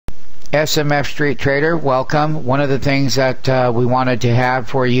SMF Street Trader, welcome. One of the things that we wanted to have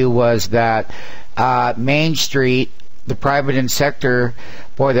for you was that Main Street, the private and sector,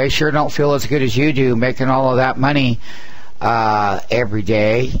 boy, they sure don't feel as good as you do making all of that money every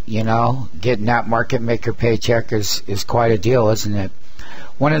day. You know, getting that market maker paycheck is quite a deal, isn't it?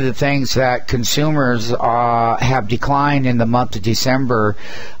 One of the things that consumers have declined in the month of December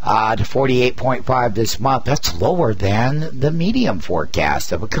to 48.5 this month. That's lower than the medium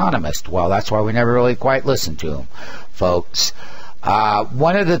forecast of economists. Well, that's why we never really quite listen to them, folks.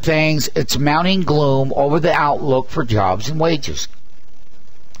 One of the things, it's mounting gloom over the outlook for jobs and wages.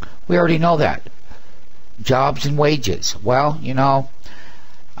 We already know that. Jobs and wages. Well, you know,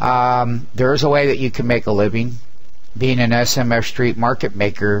 there's a way that you can make a living. Being an SMF Street market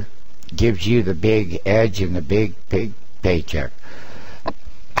maker gives you the big edge and the big paycheck.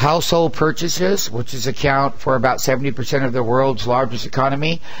 Household purchases, which is account for about 70% of the world's largest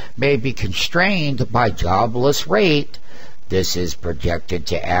economy, may be constrained by jobless rate. This is projected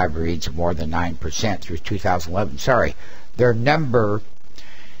to average more than 9% through 2011. Sorry, their number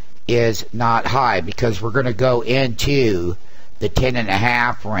is not high because we're going to go into the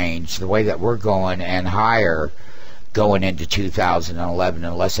 10.5 range, the way that we're going, and higher going into 2011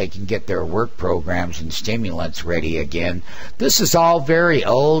 unless they can get their work programs and stimulants ready again. This is all very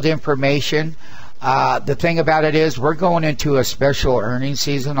old information. The thing about it is we're going into a special earnings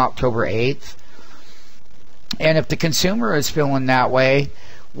season October 8th. And if the consumer is feeling that way,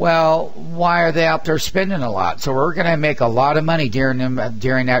 well, why are they out there spending a lot? So we're going to make a lot of money during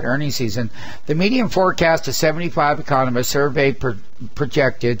that earnings season. The median forecast of 75 economists surveyed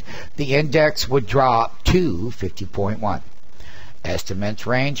projected the index would drop to 50.1. Estimates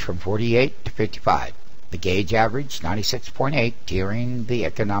range from 48 to 55. The gauge averaged 96.8 during the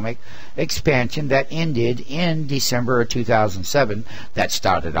economic expansion that ended in December of 2007. That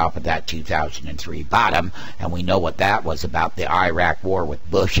started off at that 2003 bottom, and we know what that was about, the Iraq war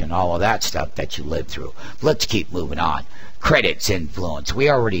with Bush and all of that stuff that you lived through. Let's keep moving on. Credit's influence. We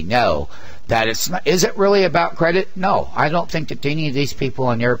already know that it's not. Is it really about credit? No, I don't think that any of these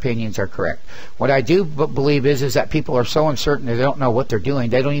people and their opinions are correct. What I do believe is that people are so uncertain they don't know what they're doing.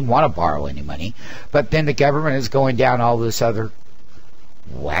 They don't even want to borrow any money. But then the government is going down all this other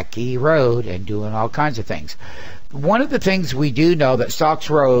wacky road and doing all kinds of things. One of the things we do know that stocks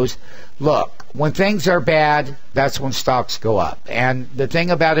rose, look, when things are bad, that's when stocks go up. And the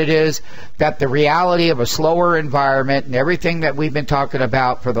thing about it is that the reality of a slower environment and everything that we've been talking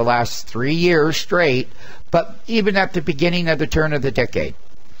about for the last 3 years straight, but even at the beginning of the turn of the decade,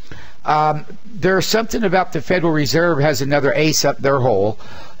 there's something about the Federal Reserve has another ace up their hole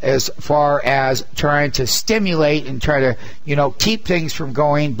as far as trying to stimulate and try to, you know, keep things from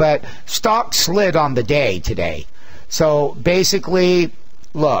going, but stocks slid on the day today. So basically,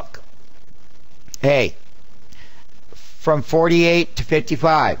 look, hey, from 48 to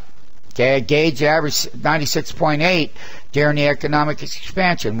 55, okay, gauge average 96.8 during the economic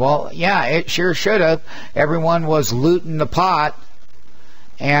expansion. Well, yeah, it sure should have. Everyone was looting the pot,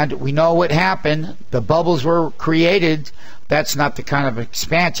 and we know what happened. The bubbles were created. That's not the kind of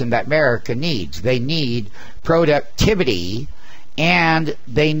expansion that America needs. They need productivity, and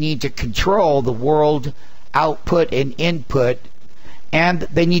they need to control the world output and input, and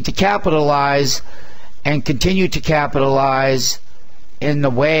they need to capitalize and continue to capitalize in the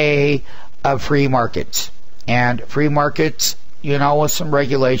way of free markets. And free markets, you know, with some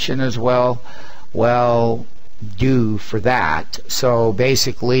regulation as well, do for that. So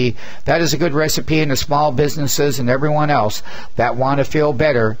basically, that is a good recipe in the small businesses and everyone else that want to feel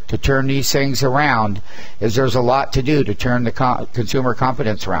better to turn these things around, is there's a lot to do to turn the consumer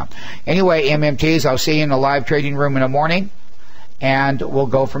confidence around. Anyway, MMTs, I'll see you in the live trading room in the morning, and we'll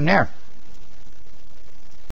go from there.